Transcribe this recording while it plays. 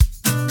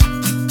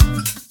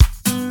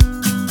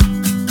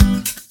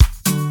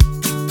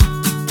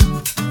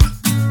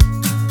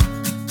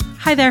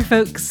Hi there,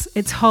 folks.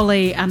 It's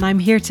Holly, and I'm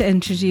here to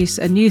introduce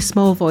a new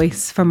small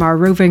voice from our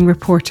roving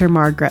reporter,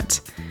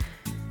 Margaret.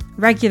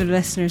 Regular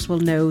listeners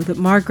will know that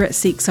Margaret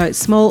seeks out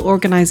small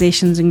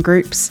organisations and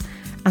groups,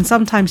 and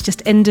sometimes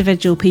just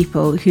individual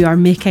people who are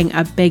making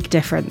a big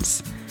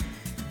difference.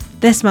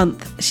 This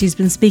month, she's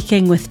been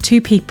speaking with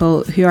two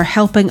people who are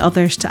helping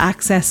others to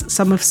access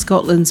some of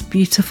Scotland's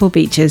beautiful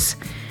beaches.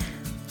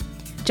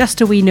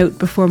 Just a wee note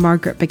before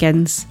Margaret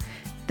begins.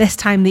 This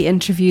time the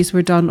interviews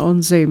were done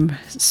on Zoom,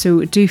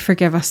 so do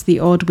forgive us the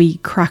odd wee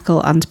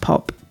crackle and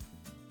pop.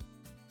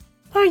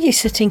 Are you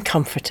sitting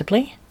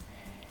comfortably?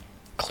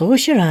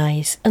 Close your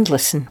eyes and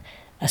listen.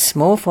 A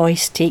small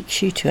voice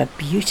takes you to a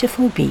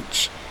beautiful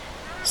beach,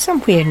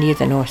 somewhere near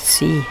the North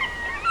Sea.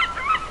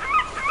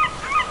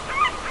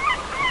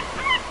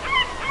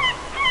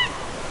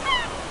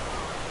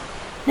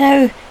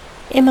 Now,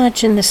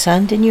 imagine the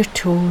sand in your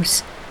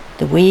toes,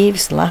 the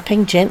waves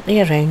lapping gently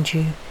around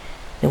you,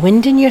 the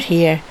wind in your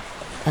hair,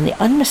 and the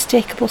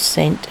unmistakable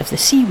scent of the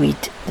seaweed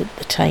that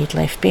the tide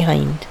left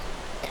behind.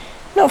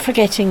 Not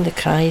forgetting the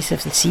cries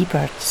of the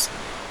seabirds.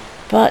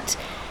 But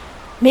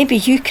maybe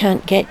you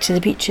can't get to the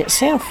beach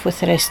itself with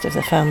the rest of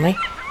the family,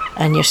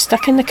 and you're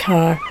stuck in the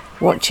car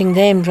watching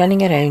them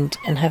running around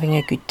and having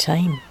a good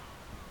time.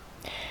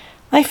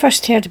 I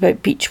first heard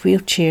about beach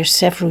wheelchairs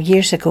several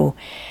years ago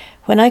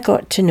when I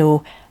got to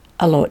know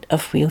a lot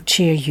of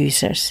wheelchair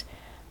users.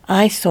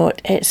 I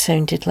thought it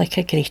sounded like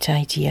a great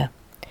idea.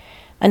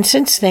 And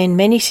since then,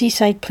 many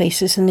seaside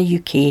places in the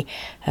UK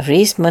have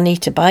raised money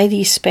to buy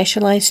these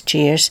specialised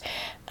chairs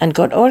and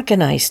got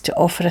organised to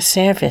offer a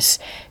service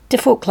to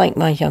folk like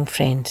my young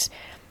friends.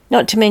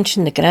 Not to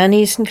mention the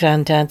grannies and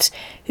granddads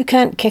who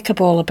can't kick a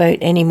ball about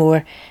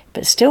anymore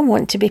but still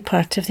want to be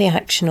part of the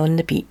action on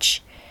the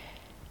beach.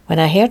 When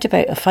I heard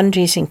about a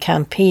fundraising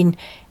campaign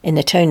in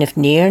the town of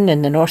Nairn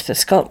in the north of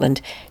Scotland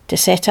to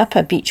set up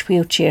a beach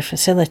wheelchair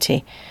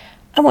facility,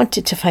 I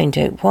wanted to find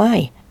out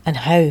why and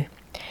how.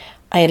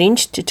 I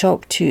arranged to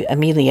talk to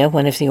Amelia,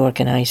 one of the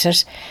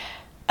organisers,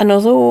 and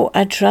although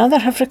I'd rather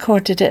have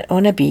recorded it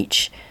on a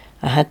beach,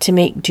 I had to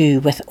make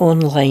do with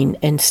online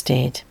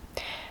instead.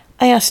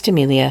 I asked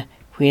Amelia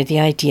where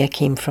the idea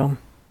came from.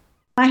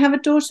 I have a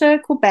daughter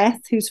called Beth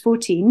who's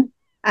 14,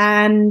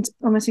 and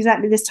almost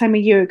exactly this time a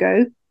year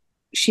ago,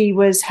 she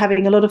was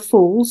having a lot of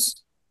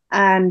falls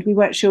and we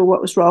weren't sure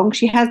what was wrong.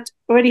 She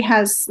already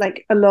has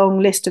like a long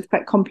list of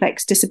quite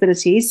complex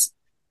disabilities,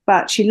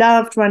 but she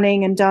loved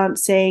running and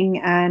dancing,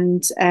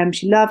 and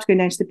she loved going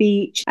down to the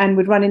beach and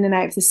would run in and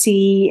out of the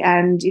sea.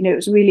 And, it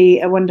was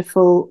really a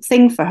wonderful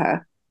thing for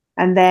her.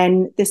 And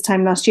then this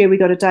time last year, we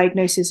got a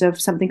diagnosis of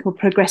something called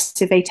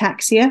progressive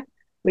ataxia,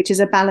 which is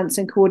a balance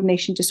and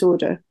coordination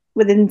disorder.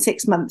 Within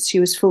 6 months, she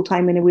was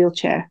full-time in a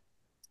wheelchair.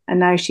 And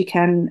now she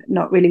can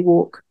not really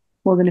walk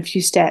more than a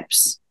few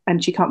steps,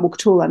 and she can't walk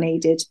at all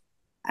unaided.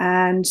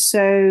 And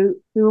so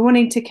we were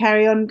wanting to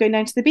carry on going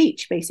down to the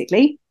beach,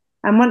 basically.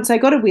 And once I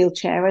got a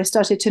wheelchair, I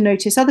started to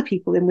notice other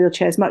people in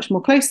wheelchairs much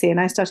more closely.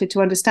 And I started to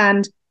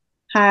understand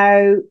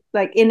how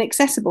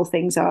inaccessible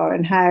things are,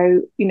 and how,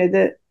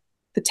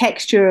 the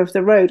texture of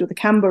the road or the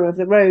camber of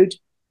the road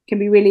can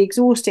be really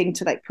exhausting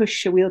to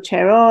push a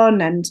wheelchair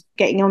on, and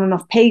getting on and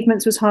off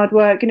pavements was hard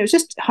work. And it was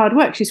just hard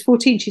work. She's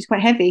 14, she's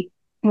quite heavy.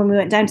 When we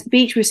went down to the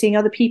beach, we were seeing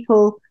other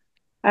people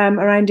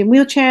around in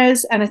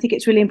wheelchairs. And I think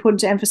it's really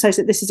important to emphasize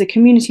that this is a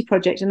community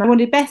project. And I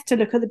wanted Beth to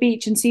look at the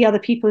beach and see other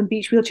people in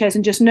beach wheelchairs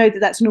and just know that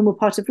that's a normal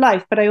part of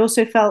life. But I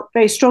also felt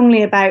very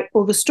strongly about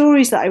all the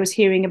stories that I was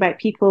hearing about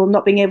people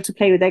not being able to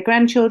play with their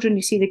grandchildren.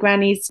 You see the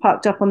grannies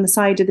parked up on the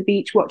side of the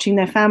beach watching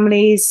their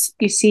families.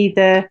 You see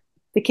the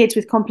kids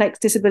with complex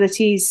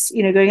disabilities,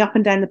 going up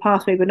and down the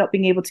pathway but not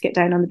being able to get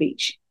down on the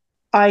beach.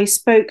 I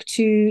spoke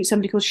to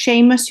somebody called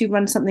Seamus, who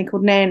runs something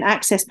called Nairn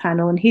Access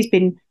Panel, and he's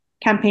been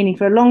campaigning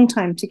for a long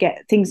time to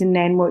get things in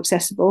Nairn more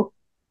accessible.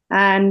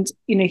 And,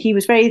 he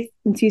was very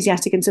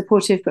enthusiastic and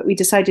supportive, but we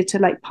decided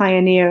to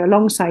pioneer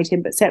alongside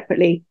him, but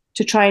separately,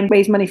 to try and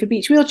raise money for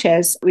beach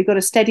wheelchairs. We've got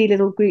a steady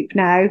little group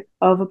now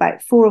of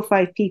about 4 or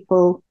 5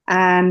 people,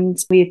 and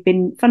we've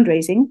been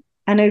fundraising.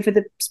 And over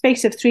the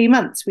space of 3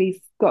 months,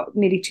 we've got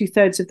nearly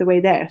 2/3 of the way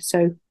there.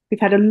 So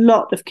we've had a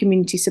lot of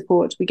community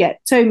support. We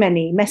get so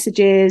many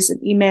messages and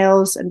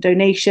emails and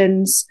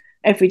donations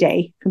every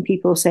day from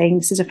people saying,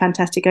 this is a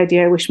fantastic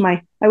idea. I wish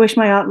my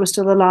aunt was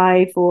still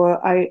alive, or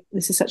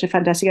this is such a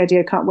fantastic idea.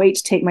 I can't wait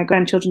to take my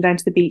grandchildren down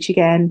to the beach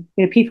again.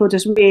 People are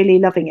just really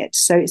loving it.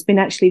 So it's been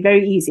actually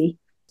very easy.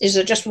 Is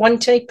there just one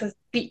type of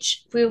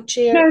beach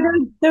wheelchair?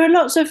 No, there are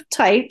lots of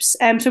types.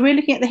 So we're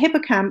looking at the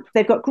Hippocamp.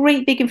 They've got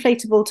great big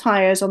inflatable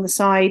tyres on the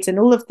sides, and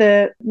all of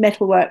the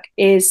metalwork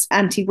is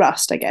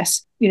anti-rust, I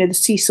guess. The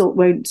sea salt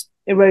won't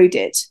erode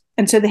it.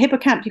 And so the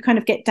Hippocamp you kind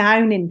of get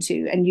down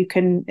into, and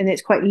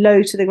it's quite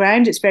low to the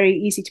ground. It's very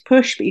easy to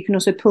push, but you can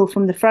also pull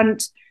from the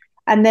front.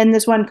 And then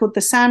there's one called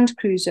the Sand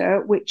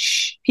Cruiser,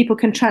 which people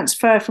can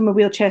transfer from a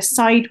wheelchair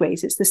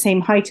sideways. It's the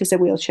same height as a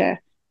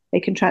wheelchair. They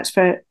can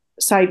transfer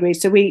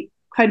sideways. So we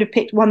kind of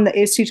picked one that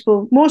is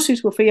more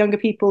suitable for younger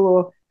people,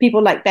 or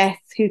people like Beth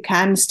who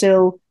can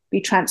still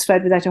be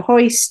transferred without a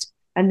hoist.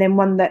 and then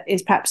one that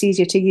is perhaps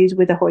easier to use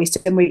with a hoist.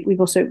 And we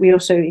also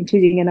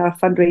including in our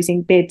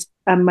fundraising bid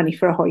money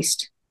for a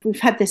hoist. We've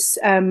had this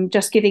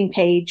Just Giving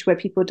page where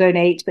people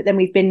donate, but then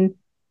we've been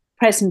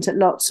present at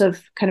lots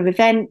of kind of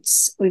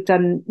events. We've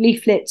done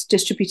leaflets,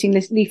 distributing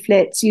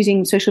leaflets,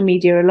 using social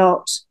media a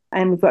lot,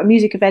 and we've got a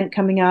music event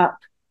coming up.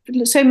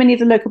 So many of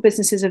the local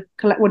businesses have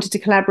wanted to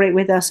collaborate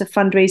with us, have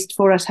fundraised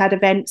for us, had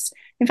events.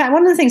 In fact,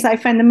 one of the things that I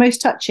find the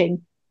most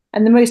touching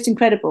and the most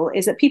incredible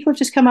is that people have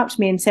just come up to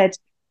me and said,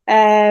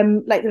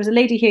 like there was a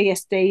lady here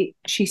yesterday,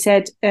 she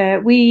said,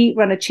 we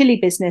run a chili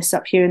business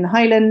up here in the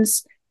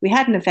Highlands. We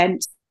had an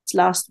event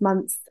last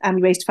month and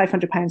we raised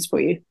 £500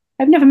 for you.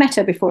 I've never met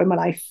her before in my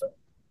life.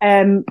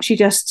 She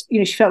just,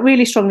 she felt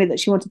really strongly that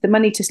she wanted the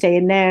money to stay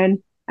in there.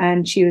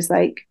 And she was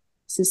like,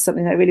 this is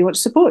something that I really want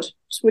to support.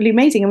 It's really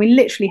amazing. And we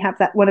literally have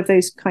that one of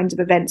those kinds of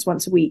events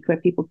once a week where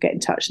people get in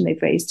touch and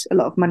they've raised a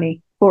lot of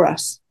money for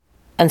us.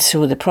 And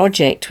so the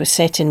project was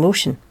set in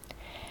motion.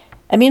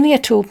 Amelia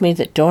told me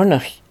that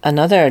Dornoch,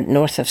 another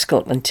north of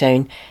Scotland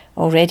town,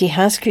 already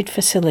has good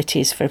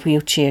facilities for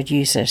wheelchair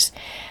users.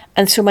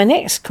 And so my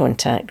next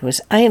contact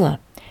was Isla,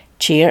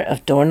 chair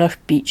of Dornoch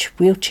Beach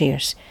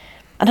Wheelchairs.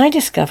 And I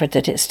discovered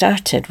that it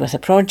started with a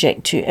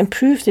project to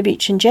improve the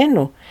beach in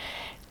general,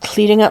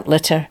 clearing up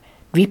litter,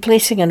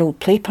 replacing an old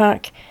play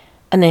park,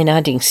 and then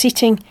adding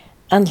seating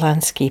and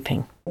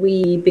landscaping.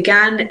 We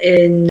began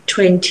in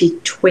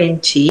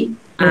 2020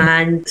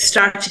 and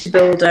started to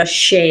build a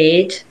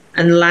shed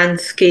and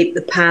landscape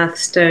the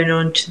paths down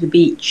onto the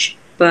beach,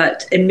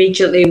 but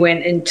immediately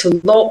went into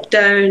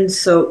lockdown,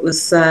 so it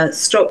was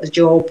stop the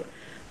job.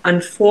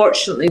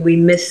 Unfortunately, we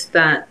missed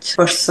that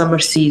first summer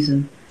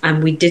season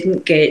and we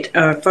didn't get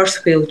our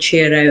first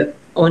wheelchair out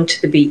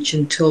onto the beach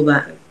until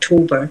that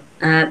October.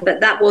 But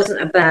that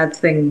wasn't a bad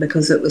thing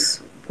because it was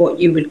what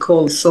you would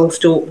call a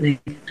soft opening,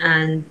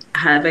 and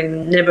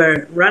having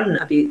never run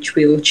a beach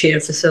wheelchair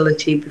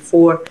facility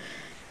before,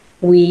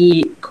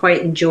 we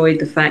quite enjoyed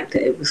the fact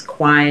that it was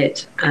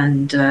quiet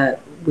and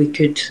we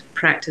could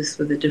practice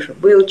with the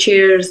different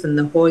wheelchairs and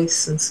the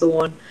hoists and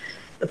so on.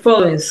 The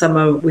following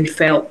summer, we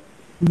felt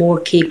more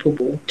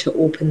capable to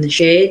open the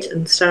shed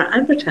and start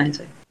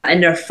advertising.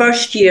 In our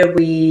first year,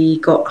 we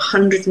got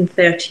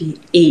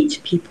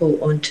 138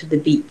 people onto the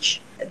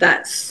beach.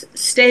 That's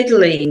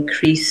steadily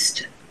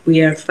increased.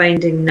 We are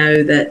finding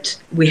now that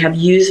we have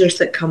users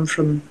that come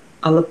from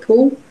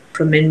Ullapool,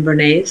 from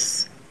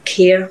Inverness,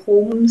 care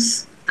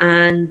homes,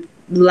 and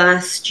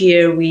last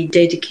year we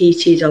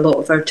dedicated a lot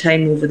of our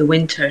time over the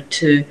winter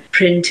to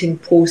printing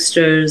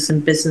posters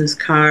and business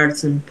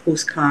cards and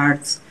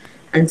postcards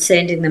and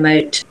sending them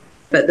out.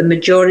 But the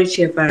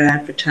majority of our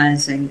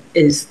advertising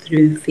is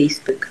through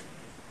Facebook.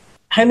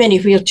 How many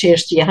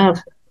wheelchairs do you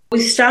have?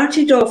 We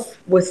started off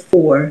with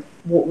 4,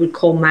 what we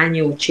call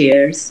manual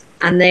chairs,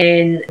 and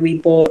then we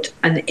bought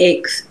an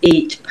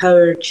X8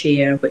 power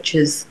chair, which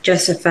is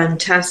just a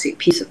fantastic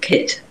piece of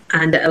kit,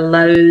 and it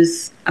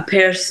allows a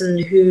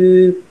person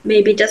who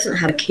maybe doesn't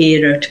have a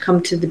carer to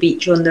come to the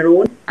beach on their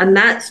own, and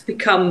that's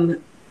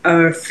become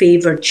our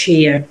favoured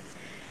chair.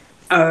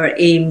 Our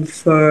aim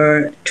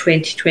for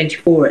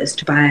 2024 is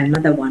to buy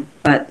another one,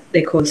 but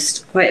they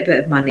cost quite a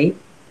bit of money.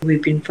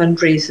 We've been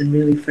fundraising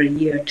really for a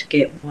year to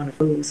get one of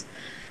those.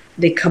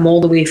 They come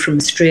all the way from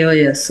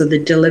Australia, so the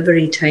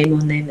delivery time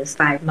on them is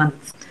 5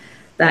 months.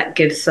 That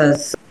gives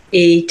us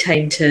A,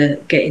 time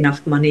to get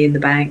enough money in the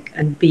bank,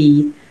 and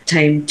B,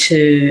 time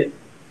to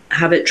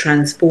have it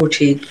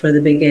transported for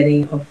the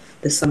beginning of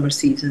the summer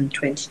season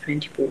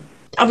 2024.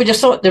 I would have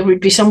thought there would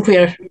be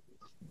somewhere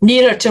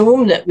nearer to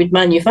home that would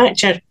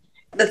manufacture.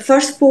 The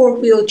first 4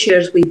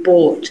 wheelchairs we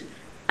bought,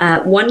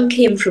 one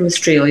came from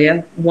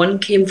Australia, one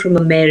came from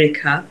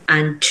America,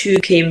 and 2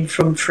 came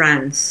from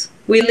France.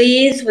 We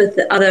liaise with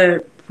the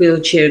other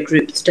wheelchair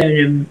groups down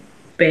in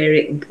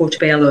Berwick and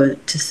Portobello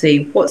to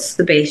say, what's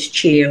the best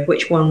chair,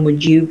 which one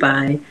would you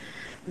buy?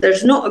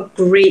 There's not a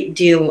great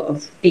deal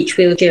of beach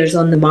wheelchairs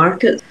on the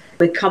market.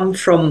 We come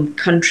from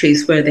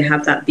countries where they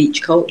have that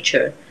beach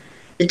culture.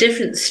 The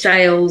different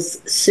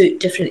styles suit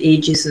different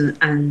ages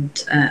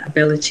and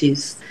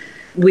abilities.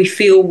 We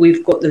feel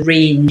we've got the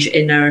range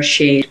in our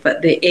shed,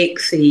 but the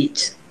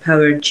X8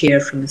 powered chair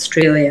from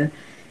Australia,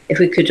 if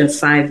we could have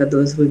 5 of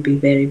those, we'd be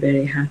very,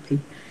 very happy.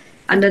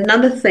 And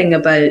another thing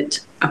about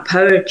a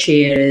power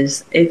chair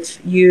is if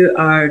you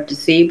are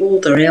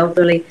disabled or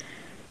elderly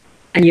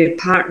and your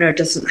partner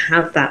doesn't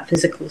have that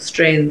physical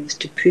strength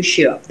to push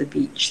you up the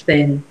beach,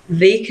 then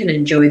they can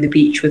enjoy the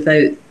beach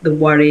without the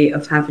worry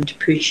of having to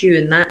push you.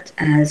 And that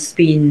has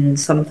been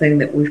something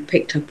that we've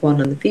picked up on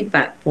the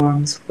feedback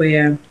forms,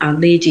 where a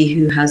lady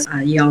who has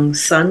a young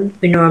son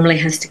who normally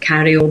has to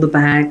carry all the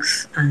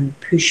bags and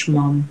push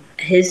mum,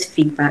 his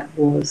feedback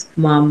was,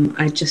 Mum,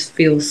 I just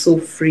feel so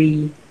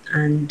free,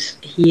 and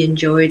he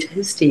enjoyed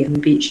his day on the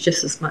beach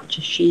just as much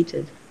as she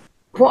did.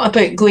 What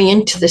about going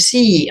into the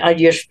sea? Are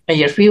your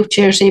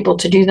wheelchairs able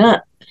to do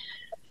that?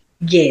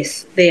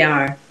 Yes, they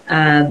are.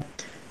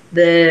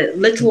 The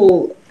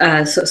little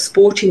sort of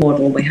sporty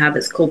model we have,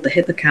 it's called the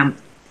Hippocamp.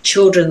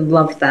 Children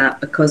love that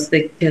because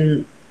they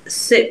can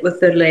sit with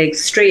their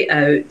legs straight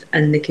out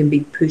and they can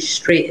be pushed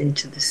straight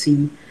into the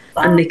sea,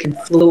 and they can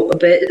float a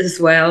bit as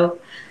well.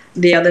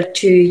 The other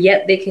two,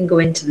 yep, they can go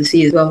into the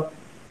sea as well.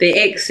 The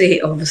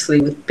X8, obviously,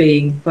 with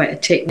being quite a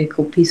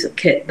technical piece of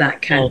kit,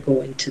 that can't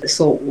go into the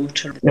salt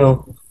water.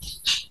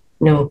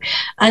 No.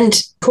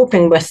 And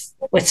coping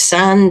with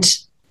sand,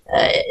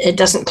 it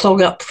doesn't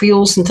clog up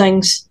wheels and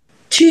things.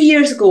 2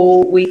 years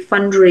ago, we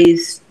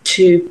fundraised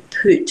to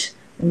put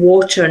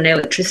water and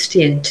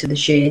electricity into the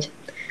shed.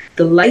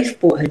 The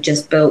Lifeboat had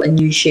just built a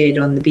new shed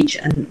on the beach,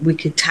 and we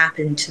could tap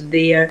into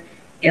their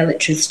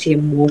electricity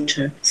and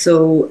water.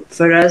 So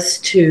for us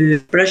to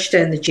brush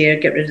down the chair,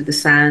 get rid of the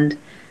sand,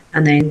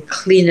 and then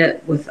clean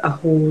it with a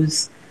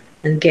hose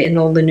and get in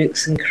all the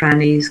nooks and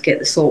crannies, get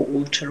the salt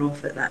water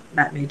off it,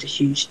 that made a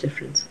huge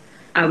difference.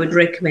 I would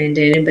recommend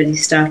anybody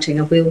starting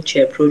a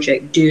wheelchair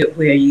project, do it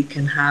where you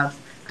can have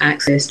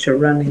access to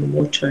running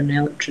water and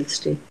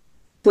electricity.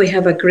 We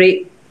have a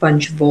great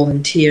bunch of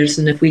volunteers,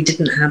 and if we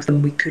didn't have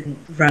them, we couldn't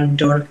run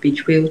Dornoch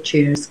Beach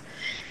wheelchairs.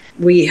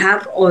 We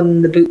have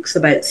on the books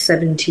about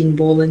 17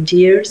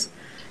 volunteers.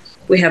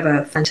 We have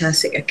a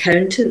fantastic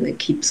accountant that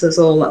keeps us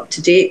all up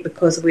to date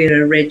because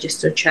we're a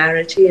registered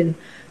charity and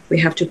we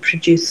have to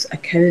produce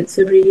accounts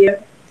every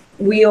year.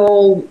 We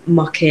all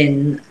muck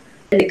in.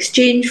 In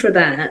exchange for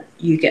that,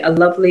 you get a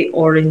lovely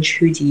orange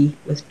hoodie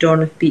with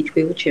Dornoch Beach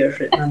wheelchairs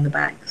written on the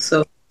back.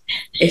 So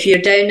if you're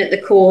down at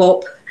the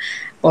co-op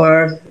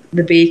or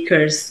the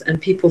bakers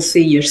and people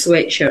see your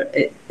sweatshirt,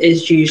 it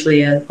is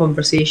usually a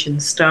conversation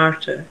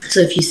starter.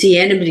 So if you see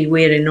anybody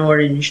wearing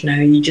orange now,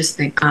 you just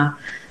think,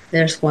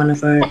 there's one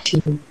of our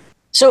team.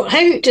 So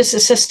how does the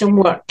system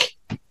work?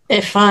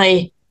 If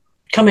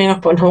coming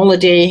up on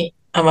holiday,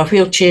 I'm a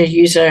wheelchair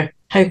user,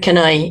 how can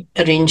I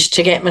arrange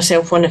to get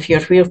myself one of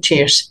your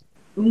wheelchairs?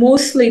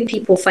 Mostly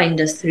people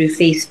find us through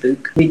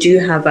Facebook. We do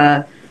have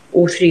a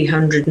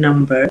 0300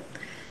 number.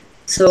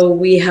 So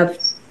we have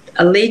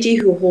a lady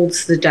who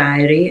holds the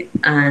diary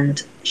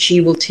and she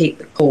will take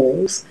the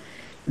calls.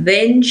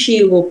 Then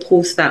she will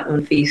post that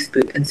on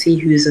Facebook and see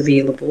who's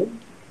available.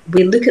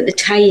 We look at the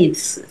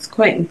tides. It's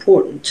quite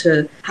important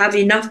to have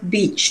enough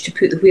beach to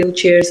put the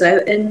wheelchairs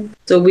out in.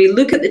 So we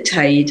look at the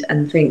tide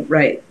and think,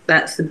 right,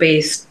 that's the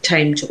best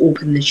time to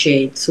open the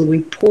shed. So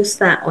we post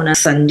that on a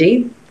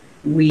Sunday.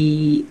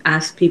 We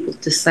ask people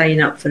to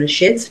sign up for a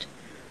shift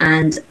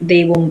and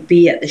they will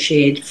be at the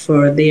shed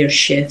for their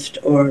shift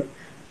or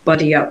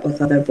buddy up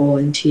with other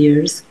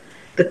volunteers.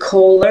 The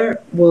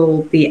caller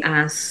will be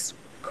asked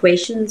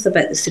questions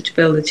about the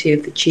suitability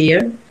of the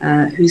chair,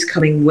 who's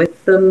coming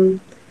with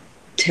them,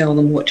 tell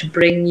them what to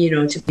bring,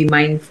 to be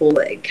mindful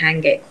that it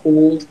can get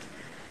cold.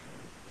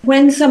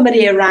 When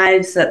somebody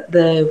arrives at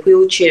the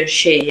wheelchair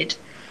shed,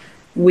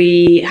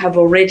 we have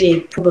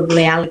already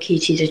probably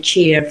allocated a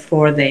chair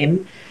for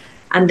them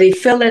and they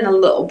fill in a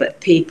little bit of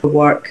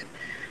paperwork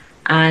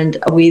and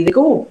away they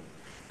go.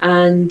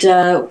 And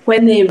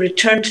when they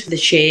return to the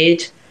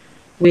shed,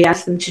 we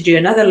ask them to do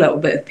another little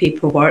bit of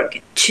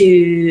paperwork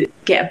to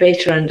get a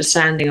better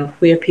understanding of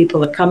where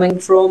people are coming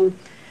from,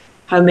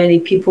 how many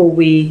people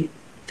we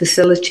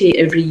facilitate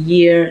every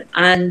year,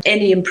 and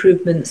any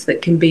improvements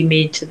that can be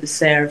made to the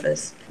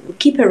service. We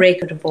keep a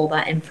record of all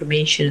that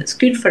information. It's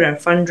good for our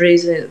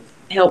fundraising. It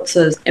helps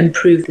us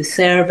improve the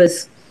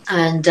service.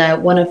 And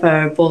one of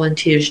our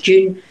volunteers,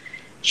 June,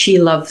 she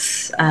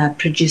loves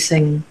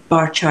producing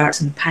bar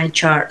charts and pie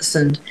charts,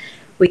 and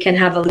we can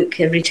have a look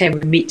every time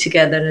we meet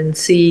together and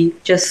see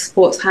just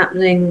what's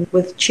happening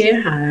with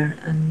chair hire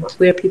and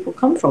where people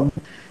come from.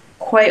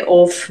 Quite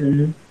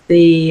often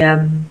they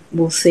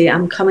will say,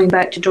 I'm coming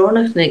back to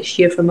Dornoch next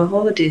year for my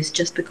holidays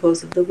just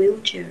because of the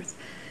wheelchairs.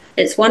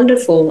 It's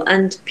wonderful,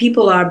 and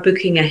people are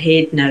booking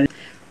ahead now.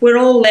 We're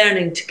all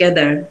learning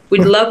together.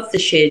 We'd love the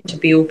shed to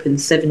be open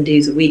 7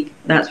 days a week.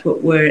 That's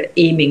what we're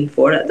aiming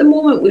for. At the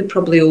moment, we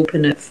probably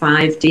open it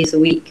 5 days a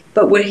week.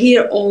 But we're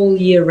here all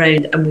year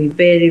round and we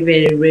very,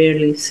 very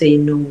rarely say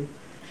no.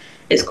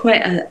 It's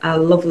quite a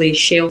lovely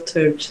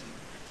sheltered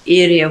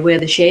area where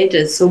the shed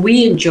is. So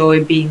we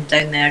enjoy being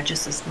down there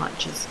just as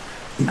much as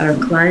our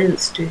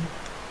clients do.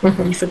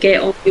 Mm-hmm. You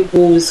forget all your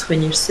woes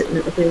when you're sitting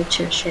at the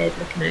wheelchair shed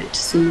looking out to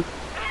sea.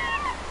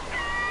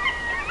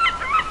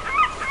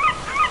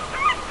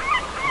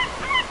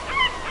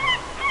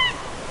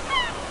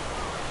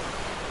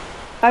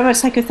 I'm a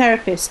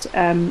psychotherapist,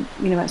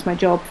 that's my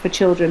job for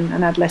children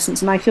and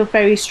adolescents, and I feel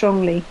very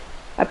strongly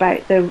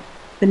about the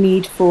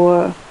need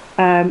for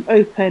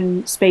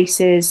open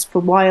spaces, for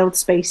wild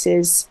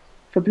spaces,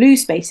 for blue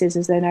spaces,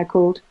 as they're now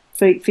called,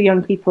 for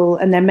young people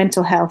and their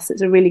mental health.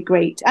 It's a really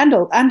great, and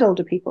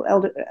older people,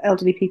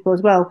 elderly people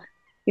as well,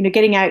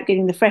 getting out,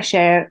 getting the fresh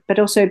air, but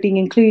also being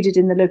included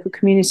in the local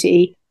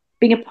community,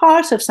 being a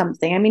part of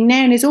something. I mean,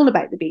 Nairn is all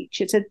about the beach.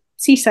 It's a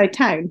seaside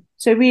town.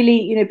 So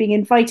really, being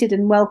invited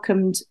and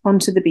welcomed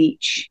onto the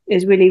beach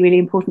is really, really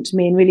important to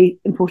me and really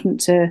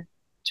important to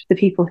the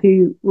people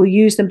who will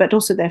use them, but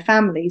also their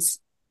families.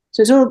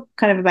 So it's all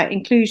kind of about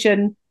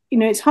inclusion.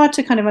 It's hard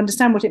to kind of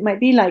understand what it might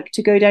be like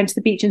to go down to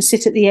the beach and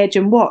sit at the edge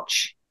and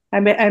watch. I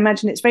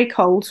imagine it's very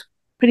cold,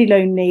 pretty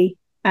lonely,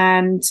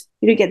 and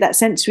you don't get that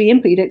sensory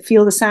input. You don't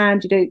feel the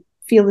sound, you don't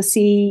feel the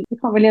sea. You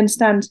can't really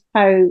understand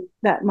how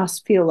that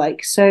must feel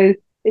like. So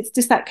it's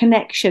just that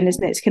connection,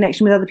 isn't it? It's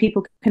connection with other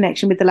people,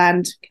 connection with the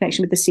land,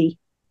 connection with the sea.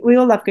 We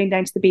all love going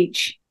down to the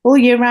beach all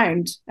year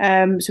round.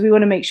 So we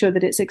want to make sure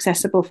that it's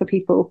accessible for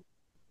people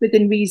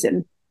within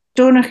reason.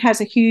 Dornoch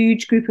has a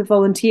huge group of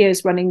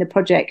volunteers running the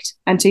project.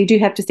 And so you do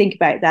have to think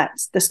about that,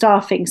 the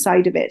staffing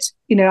side of it.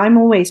 You know, I'm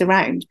always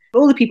around.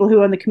 All the people who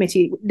are on the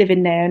committee live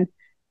in Nairn.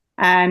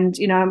 And,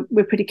 you know,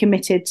 we're pretty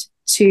committed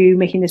to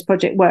making this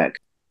project work.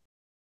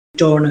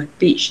 Dornoch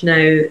Beach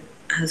now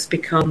has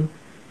become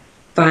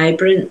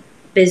vibrant,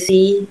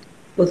 busy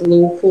with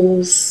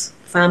locals,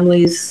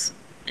 families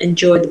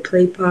enjoy the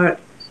play park.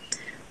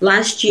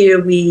 Last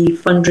year we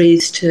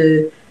fundraised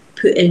to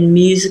put in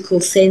musical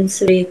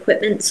sensory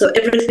equipment, so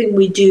everything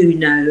we do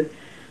now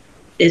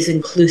is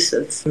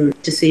inclusive for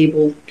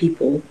disabled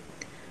people,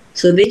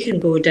 so they can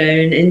go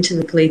down into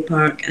the play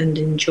park and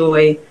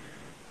enjoy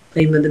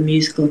playing with the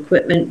musical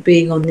equipment,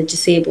 being on the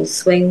disabled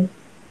swing.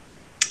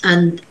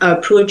 And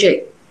our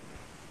project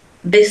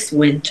this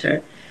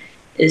winter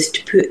is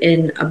to put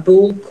in a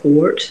bowl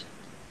court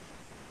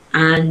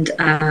and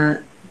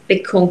a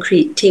big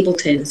concrete table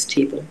tennis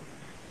table,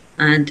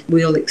 and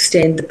we'll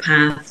extend the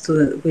path so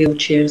that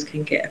wheelchairs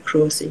can get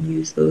across and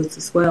use those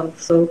as well.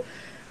 So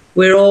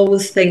we're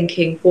always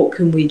thinking, what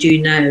can we do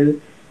now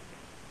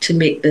to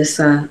make this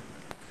a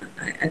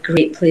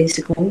great place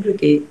to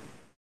congregate?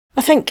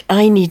 I think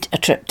I need a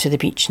trip to the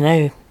beach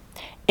now.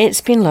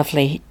 It's been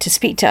lovely to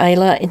speak to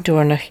Isla in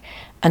Dornoch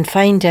and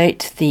find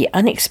out the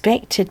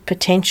unexpected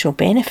potential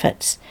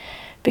benefits,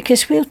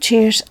 because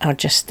wheelchairs are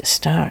just the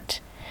start.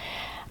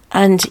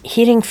 And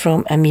hearing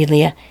from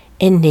Amelia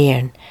in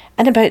Nairn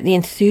and about the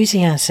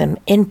enthusiasm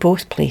in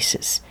both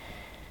places.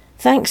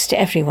 Thanks to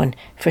everyone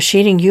for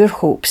sharing your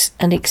hopes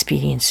and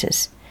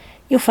experiences.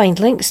 You'll find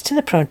links to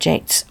the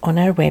projects on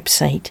our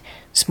website,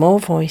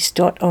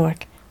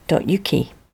 smallvoice.org.uk.